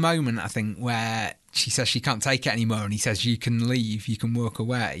one moment, I think, where she says she can't take it anymore, and he says, you can leave, you can walk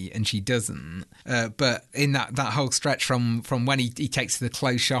away, and she doesn't. But in that whole stretch from when he takes to the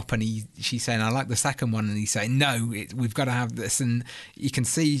clothes shop and she's saying, I like the second one, and he's saying, no, we've got to have this, and you can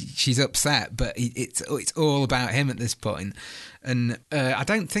see she's upset, but it's all about him at this point. And I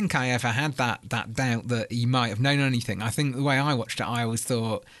don't think I ever had that doubt that he might have known anything. I think the way I watched it, I always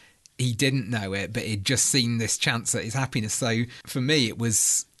thought he didn't know it, but he'd just seen this chance at his happiness. So for me, it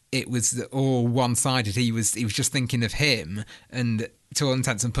was all one-sided. He was just thinking of him, and to all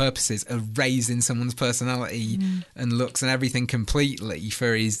intents and purposes, erasing someone's personality and looks and everything completely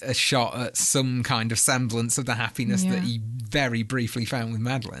for a shot at some kind of semblance of the happiness that he very briefly found with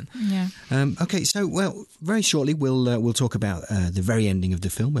Madeline. Yeah. Okay, so, well, very shortly we'll talk about the very ending of the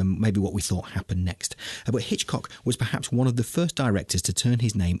film and maybe what we thought happened next. But Hitchcock was perhaps one of the first directors to turn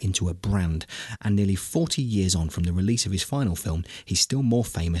his name into a brand, and nearly 40 years on from the release of his final film, he's still more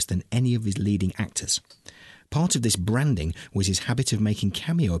famous than any of his leading actors. Part of this branding was his habit of making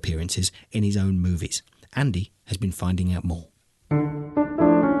cameo appearances in his own movies. Andy has been finding out more.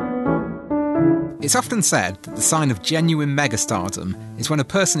 It's often said that the sign of genuine megastardom is when a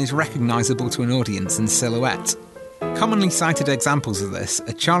person is recognisable to an audience in silhouette. Commonly cited examples of this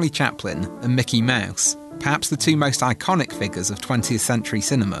are Charlie Chaplin and Mickey Mouse, perhaps the two most iconic figures of 20th century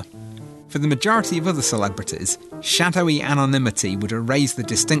cinema. For the majority of other celebrities, shadowy anonymity would erase the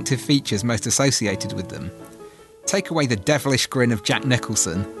distinctive features most associated with them. Take away the devilish grin of Jack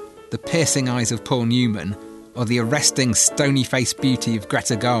Nicholson, the piercing eyes of Paul Newman, or the arresting, stony-faced beauty of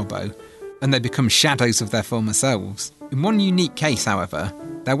Greta Garbo, and they become shadows of their former selves. In one unique case, however,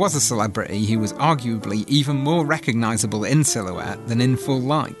 there was a celebrity who was arguably even more recognisable in silhouette than in full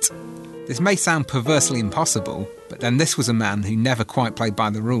light. This may sound perversely impossible, but then this was a man who never quite played by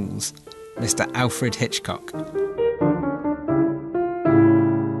the rules, Mr. Alfred Hitchcock.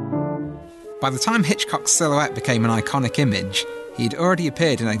 By the time Hitchcock's silhouette became an iconic image, he had already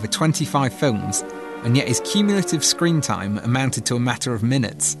appeared in over 25 films, and yet his cumulative screen time amounted to a matter of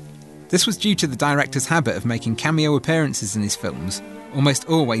minutes. This was due to the director's habit of making cameo appearances in his films, almost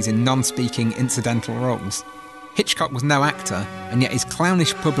always in non-speaking incidental roles. Hitchcock was no actor, and yet his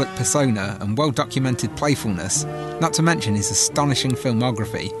clownish public persona and well-documented playfulness, not to mention his astonishing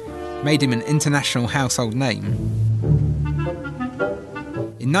filmography, made him an international household name.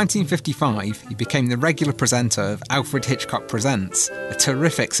 In 1955, he became the regular presenter of Alfred Hitchcock Presents, a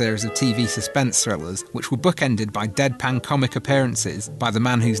terrific series of TV suspense thrillers which were bookended by deadpan comic appearances by the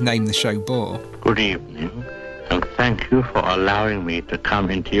man whose name the show bore. Good evening, and thank you for allowing me to come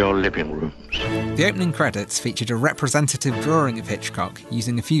into your living rooms. The opening credits featured a representative drawing of Hitchcock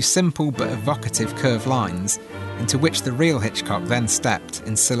using a few simple but evocative curved lines, into which the real Hitchcock then stepped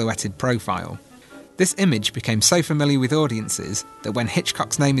in silhouetted profile. This image became so familiar with audiences that when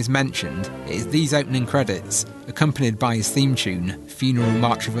Hitchcock's name is mentioned, it is these opening credits, accompanied by his theme tune, Funeral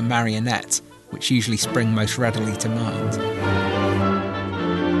March of a Marionette, which usually spring most readily to mind.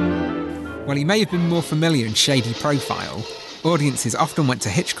 While he may have been more familiar in shady profile, audiences often went to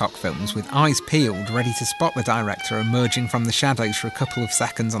Hitchcock films with eyes peeled, ready to spot the director emerging from the shadows for a couple of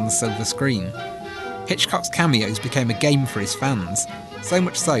seconds on the silver screen. Hitchcock's cameos became a game for his fans, so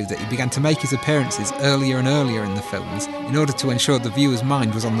much so that he began to make his appearances earlier and earlier in the films in order to ensure the viewer's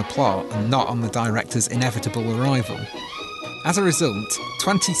mind was on the plot and not on the director's inevitable arrival. As a result,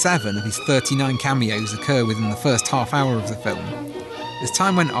 27 of his 39 cameos occur within the first half hour of the film. As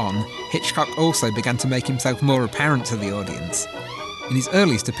time went on, Hitchcock also began to make himself more apparent to the audience. In his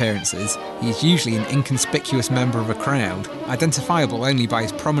earliest appearances, he is usually an inconspicuous member of a crowd, identifiable only by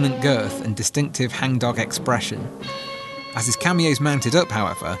his prominent girth and distinctive hangdog expression. As his cameos mounted up,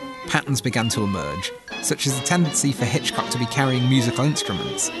 however, patterns began to emerge, such as the tendency for Hitchcock to be carrying musical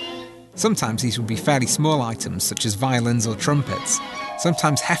instruments. Sometimes these would be fairly small items, such as violins or trumpets,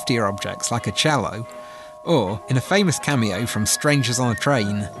 sometimes heftier objects like a cello, or, in a famous cameo from Strangers on a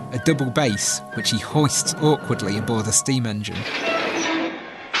Train, a double bass, which he hoists awkwardly aboard a steam engine.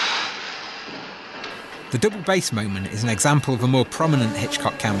 The double bass moment is an example of a more prominent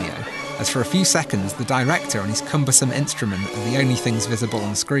Hitchcock cameo, as for a few seconds the director and his cumbersome instrument are the only things visible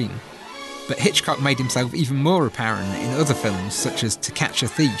on screen. But Hitchcock made himself even more apparent in other films such as To Catch a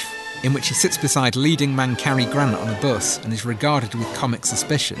Thief, in which he sits beside leading man Cary Grant on a bus and is regarded with comic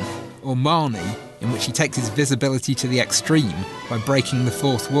suspicion, or Marnie, in which he takes his visibility to the extreme by breaking the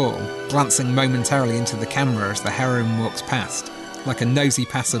fourth wall, glancing momentarily into the camera as the heroine walks past, like a nosy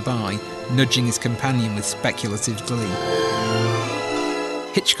passerby, nudging his companion with speculative glee.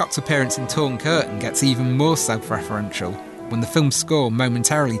 Hitchcock's appearance in Torn Curtain gets even more self-referential when the film's score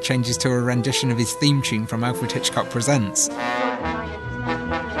momentarily changes to a rendition of his theme tune from Alfred Hitchcock Presents.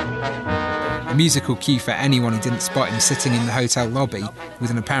 A musical cue for anyone who didn't spot him sitting in the hotel lobby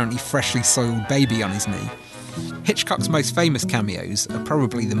with an apparently freshly soiled baby on his knee. Hitchcock's most famous cameos are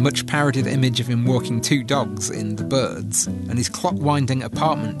probably the much-parodied image of him walking two dogs in The Birds and his clock-winding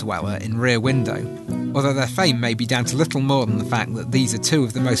apartment dweller in Rear Window, although their fame may be down to little more than the fact that these are two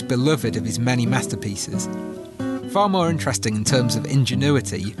of the most beloved of his many masterpieces. Far more interesting in terms of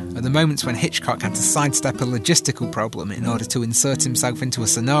ingenuity are the moments when Hitchcock had to sidestep a logistical problem in order to insert himself into a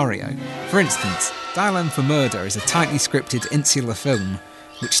scenario. For instance, Dial M for Murder is a tightly scripted insular film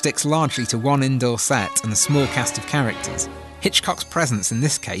which sticks largely to one indoor set and a small cast of characters. Hitchcock's presence in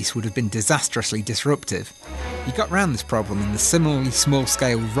this case would have been disastrously disruptive. He got round this problem in the similarly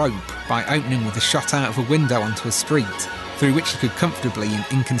small-scale Rope by opening with a shot out of a window onto a street, through which he could comfortably and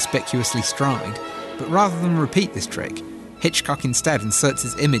inconspicuously stride. But rather than repeat this trick, Hitchcock instead inserts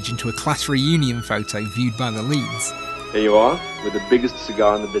his image into a class reunion photo viewed by the leads. Here you are, with the biggest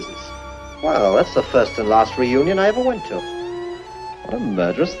cigar in the business. Well, that's the first and last reunion I ever went to. What a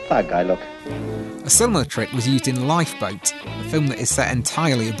murderous thug I look. A similar trick was used in Lifeboat, a film that is set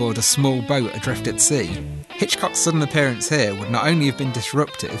entirely aboard a small boat adrift at sea. Hitchcock's sudden appearance here would not only have been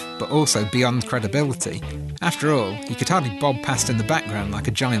disruptive, but also beyond credibility. After all, he could hardly bob past in the background like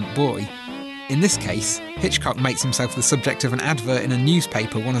a giant buoy. In this case, Hitchcock makes himself the subject of an advert in a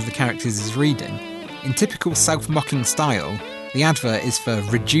newspaper one of the characters is reading. In typical self-mocking style, the advert is for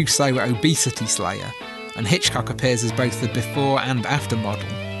Reduso Obesity Slayer, and Hitchcock appears as both the before and after model,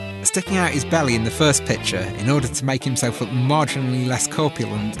 sticking out his belly in the first picture in order to make himself look marginally less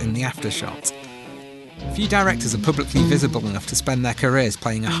corpulent in the after shot. Few directors are publicly visible enough to spend their careers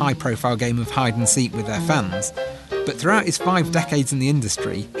playing a high-profile game of hide-and-seek with their fans, but throughout his 5 decades in the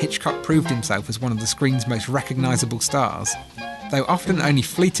industry, Hitchcock proved himself as one of the screen's most recognisable stars. Though often only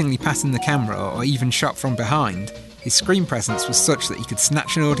fleetingly passing the camera or even shot from behind, his screen presence was such that he could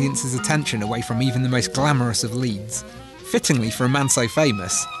snatch an audience's attention away from even the most glamorous of leads. Fittingly for a man so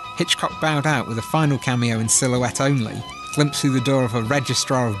famous, Hitchcock bowed out with a final cameo in silhouette only, glimpsed through the door of a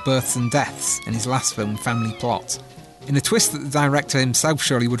registrar of births and deaths in his last film, Family Plot. In a twist that the director himself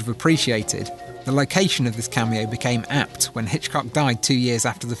surely would have appreciated, the location of this cameo became apt when Hitchcock died 2 years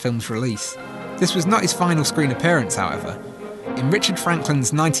after the film's release. This was not his final screen appearance, however. In Richard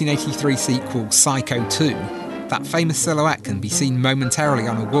Franklin's 1983 sequel, Psycho 2, that famous silhouette can be seen momentarily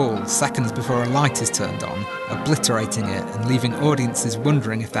on a wall seconds before a light is turned on, obliterating it and leaving audiences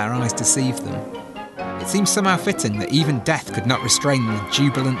wondering if their eyes deceive them. It seems somehow fitting that even death could not restrain the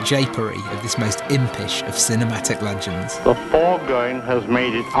jubilant japery of this most impish of cinematic legends. The foregoing has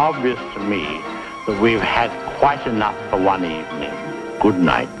made it obvious to me that we've had quite enough for one evening. Good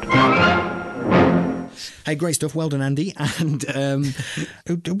night. Hey, great stuff. Well done, Andy. And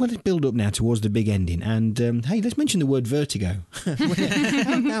let's build up now towards the big ending. And hey, let's mention the word vertigo.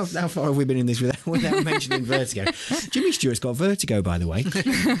 How far have we been in this without mentioning vertigo? Jimmy Stewart's got vertigo, by the way.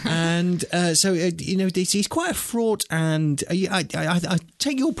 And so, he's quite a fraught. And I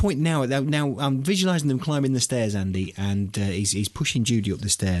take your point now. Now I'm visualising them climbing the stairs, Andy, and he's pushing Judy up the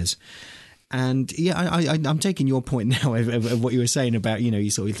stairs. And yeah, I'm taking your point now of what you were saying about, you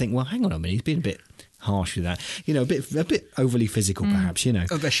sort of think, well, hang on a minute, he's been a bit harsh with that, a bit overly physical, perhaps,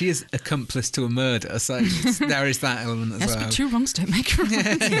 Although she is accomplice to a murder, so there is that element as well. But 2 wrongs don't make a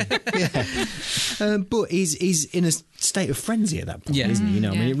right. Yeah. But he's in a state of frenzy at that point, Yeah. isn't he?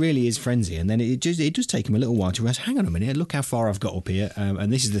 I mean, it really is frenzy, and then it does take him a little while to realize, hang on a minute, look how far I've got up here,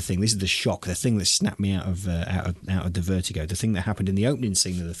 and this is the thing, this is the shock, the thing that snapped me out of the vertigo, the thing that happened in the opening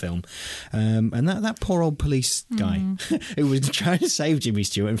scene of the film, and that poor old police guy who was trying to save Jimmy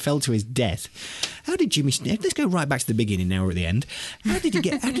Stewart and fell to his death. How did Jimmy? Let's go right back to the beginning. Now we're at the end. How did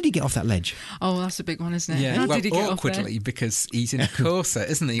he get off that ledge? Oh, that's a big one, isn't it? Yeah, How did he get awkwardly off there? because he's in a corset,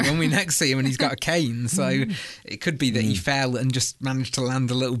 isn't he? When we next see him, and he's got a cane, so it could be that he fell and just managed to land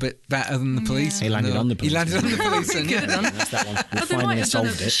a little bit better than the police. He landed on the police. He landed on the police. Could have done. That's that one. We Oh, they might finally have done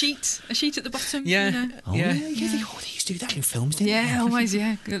solved a it. sheet at the bottom. Yeah. You know? Oh yeah, they used to do that in films, didn't Yeah, they? always,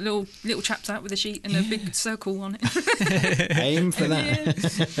 yeah. Little chaps out with a sheet and a big circle on it. Aim for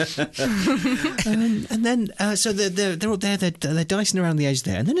that. And then, so they're up there, they're dicing around the edge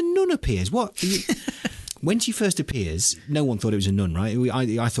there, and then a nun appears. When she first appears, no one thought it was a nun, right?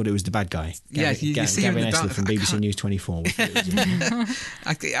 I thought it was the bad guy. Yeah, you see him Gavin in the Essler dark. from BBC News 24.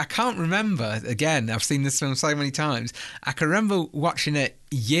 I can't remember, again, I've seen this film so many times. I can remember watching it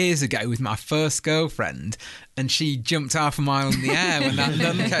years ago with my first girlfriend, and she jumped half a mile in the air when that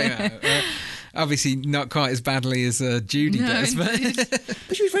nun came out. Obviously, not quite as badly as Judy does, but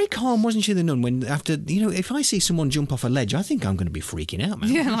But she was very calm, wasn't she, the nun? When after, if I see someone jump off a ledge, I think I'm going to be freaking out, man.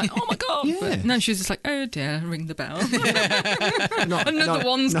 Yeah, like, oh my God. Yeah. But no, she was just like, oh dear, ring the bell. Not- Another not-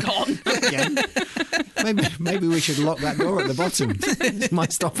 one's not- gone. not again. Maybe we should lock that door at the bottom. It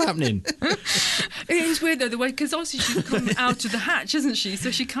might stop happening. It is weird though, the way, because obviously she's come out of the hatch, isn't she?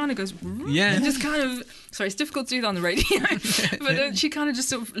 So she kind of goes, Yeah. and just kind of, sorry, it's difficult to do that on the radio, but she kind of just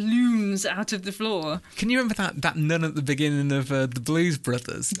sort of looms out of the floor. can you remember that nun at the beginning of the Blues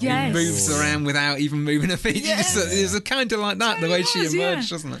Brothers? Yes. Who moves around without even moving her feet. Yes. It was kind of like that, the way she was,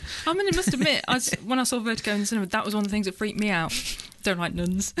 emerged, yeah. wasn't it? I mean, I must admit, when I saw Vertigo in the cinema, that was one of the things that freaked me out. Don't like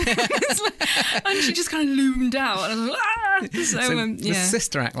nuns. And she just kind of loomed out, and I was like, ah! So, The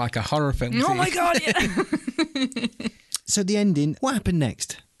sister act like a horror film. Oh to my you. God, yeah. So the ending, what happened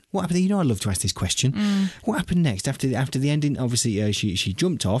next? What happened? I love to ask this question. What happened next after the ending? Obviously, she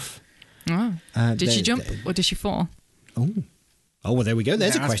jumped off. Oh. Did she jump or did she fall? Oh, well, there we go.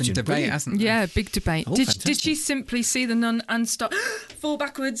 There's There a has been question. debate, Brilliant. hasn't there? Yeah, big debate. Oh, did fantastic. she simply see the nun and stop, fall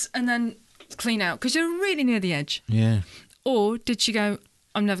backwards and then clean out? Because you're really near the edge. Yeah. Or did she go,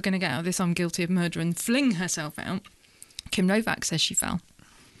 I'm never going to get out of this, I'm guilty of murder, and fling herself out? Kim Novak says she fell.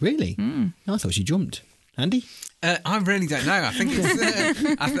 Really? I thought she jumped. Andy? I really don't know. I think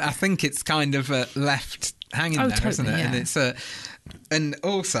it's I think it's kind of left hanging Oh, there, totally, isn't it? yeah. And it's and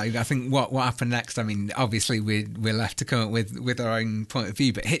also I think what happened next. I mean, obviously we're left to come up with our own point of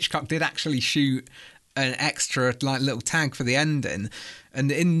view, but Hitchcock did actually shoot an extra little tag for the ending,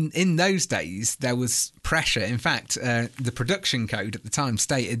 and in those days there was pressure. In fact, the production code at the time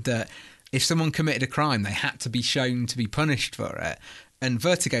stated that if someone committed a crime, they had to be shown to be punished for it. And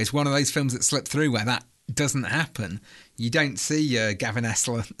Vertigo is one of those films that slipped through where that doesn't happen. You don't see Gavin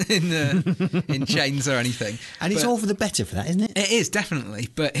Essler in chains or anything, And it's But all for the better for that, isn't it? it is definitely.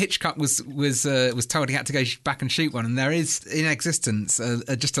 But Hitchcock was told he had to go back and shoot one, and there is in existence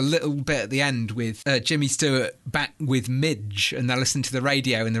just a little bit at the end with Jimmy Stewart back with Midge, and they're listening to the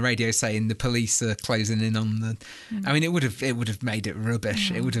radio, and the radio saying the police are closing in on the. I mean, it would have made it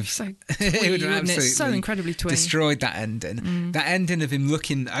rubbish. It would have So it twee, would have wouldn't it? absolutely So incredibly twee. destroyed that ending. That ending of him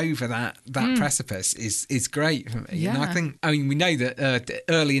looking over that precipice is great for me. Yeah. And I mean, we know that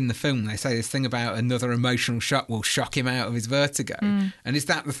early in the film they say this thing about another emotional shock will shock him out of his vertigo, and is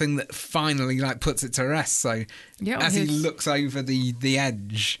that the thing that finally puts it to rest? So Yeah, as he his- looks over the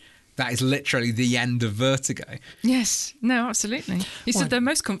edge, that is literally the end of Vertigo. Yes, no, absolutely. He stood there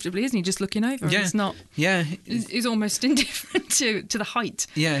most comfortably, isn't he? Just looking over. Yeah. It's not. Yeah. He's almost indifferent to the height.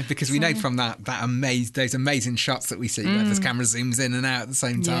 Yeah, because we know from those amazing shots that we see where this camera zooms in and out at the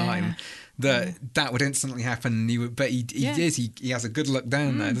same time, that would instantly happen. But he has a good look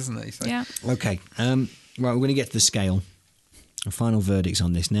down there, doesn't he? So. Yeah. Okay. Right, we're going to get to the scale. A final verdicts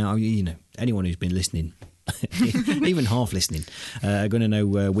on this. Now, anyone who's been listening, even half listening, are going to know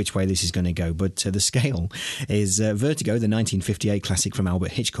which way this is going to go. But the scale is Vertigo, the 1958 classic from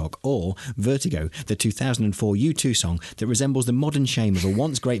Albert Hitchcock, or Vertigo, the 2004 U2 song that resembles the modern shame of a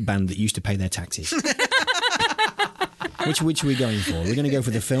once great band that used to pay their taxes. Which are we going for? We're going to go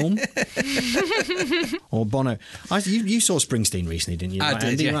for the film or Bono. You saw Springsteen recently, didn't you? I Right, did,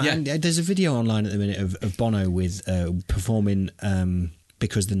 Andy? yeah, Right, yeah. and there's a video online at the minute of Bono with performing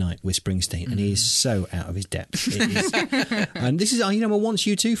Because the Night with Springsteen, and he is so out of his depth. It is. And this is, I'm a Once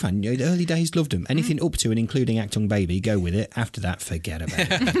U2 fan. The early days loved him. Anything up to and including Actung Baby, go with it. After that, forget about it.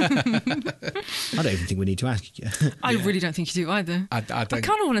 I don't even think we need to ask you. I really don't think you do either. I don't. I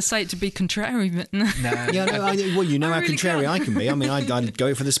kind of want to say it to be contrary, but no. Yeah, no, well, you know how really contrary I can be. I mean, I'd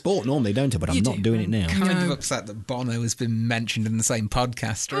go for the sport normally, don't I? But I'm not doing it now. Kind of upset that Bono has been mentioned in the same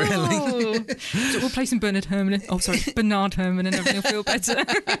podcast, really. So we're placing Bernard Herrmann, Bernard Herrmann, and everything will feel better.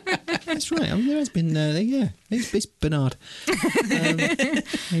 That's right. I mean, there has been, it's Bernard.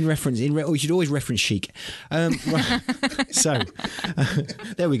 We should always reference Chic. Right. So,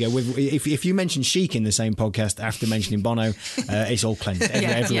 there we go. If you mention Chic in the same podcast after mentioning Bono, it's all cleansed.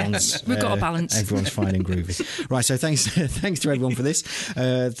 Everyone's we've got a balance. Everyone's fine and groovy. Right. So thanks to everyone for this.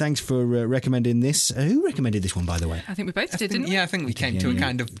 Thanks for recommending this. Who recommended this one, by the way? I think we both did, didn't we? Yeah, I think we came to a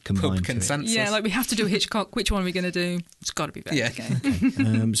kind of pub consensus. Yeah, like we have to do a Hitchcock. Which one are we going to do? It's got to be Vertigo. Yeah. Okay.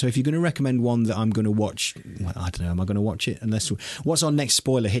 So if you're going to recommend one that I'm going to watch, well, I don't know, am I going to watch it? What's our next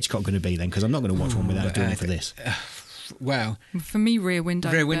spoiler Hitchcock going to be then? Because I'm not going to watch one without doing it for this. Well, for me, Rear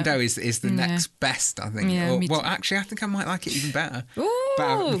Window. Rear Window is the next best, I think. Yeah, well, actually, I think I might like it even better. Ooh.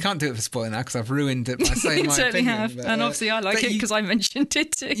 But we can't do it for spoiler now because I've ruined it by saying my certainly opinion. have, but, and obviously I like it because I mentioned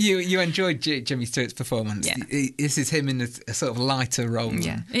it too. You enjoyed Jimmy Stewart's performance. Yeah. This is him in a sort of lighter role.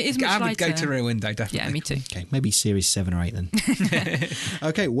 Yeah, it is much I would lighter. go to Rear Window, definitely. Yeah, me too. Okay, maybe series 7 or 8 then.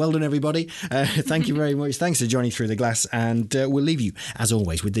 Okay, well done everybody. Thank you very much. Thanks for joining Through the Glass, and we'll leave you, as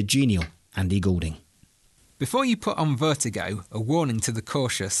always, with the genial Andy Goulding. Before you put on Vertigo, a warning to the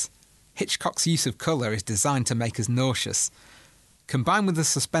cautious. Hitchcock's use of colour is designed to make us nauseous. Combined with the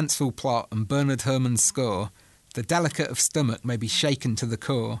suspenseful plot and Bernard Herrmann's score, the delicate of stomach may be shaken to the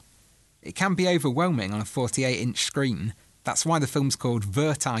core. It can be overwhelming on a 48-inch screen. That's why the film's called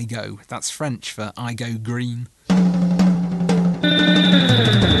Vertigo. That's French for I Go Green.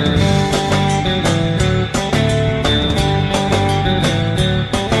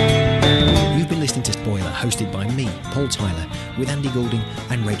 Listening to Spoiler, hosted by me, Paul Tyler, with Andy Goulding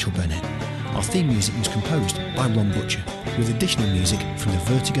and Rachel Burnett. Our theme music was composed by Ron Butcher, with additional music from the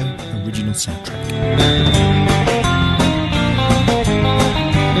Vertigo original soundtrack.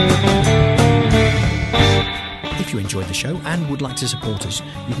 If you enjoyed the show and would like to support us,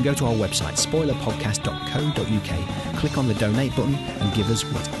 you can go to our website, spoilerpodcast.co.uk, click on the donate button and give us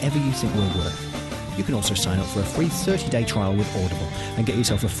whatever you think we're worth. You can also sign up for a free 30-day trial with Audible and get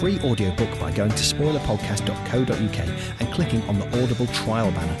yourself a free audiobook by going to spoilerpodcast.co.uk and clicking on the Audible trial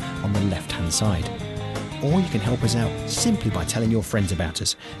banner on the left-hand side. Or you can help us out simply by telling your friends about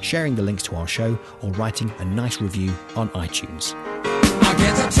us, sharing the links to our show, or writing a nice review on iTunes. I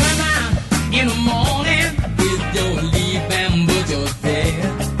get to turn out in the morning with your leaf and butcher's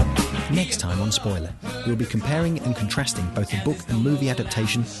there. Next time on Spoiler, we'll be comparing and contrasting both the book and movie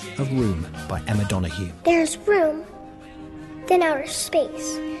adaptation of Room by Emma Donoghue. There's room, then outer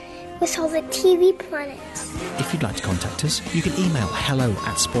space, with all the TV planets. If you'd like to contact us, you can email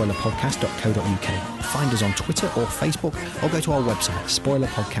hello@spoilerpodcast.co.uk, find us on Twitter or Facebook, or go to our website,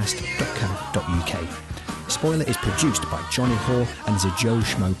 spoilerpodcast.co.uk. Spoiler is produced by Johnny Hoare and is a Joe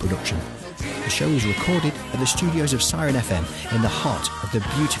Schmo production. The show is recorded at the studios of Siren FM in the heart of the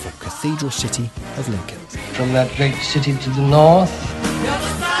beautiful cathedral city of Lincoln. From that great city to the north,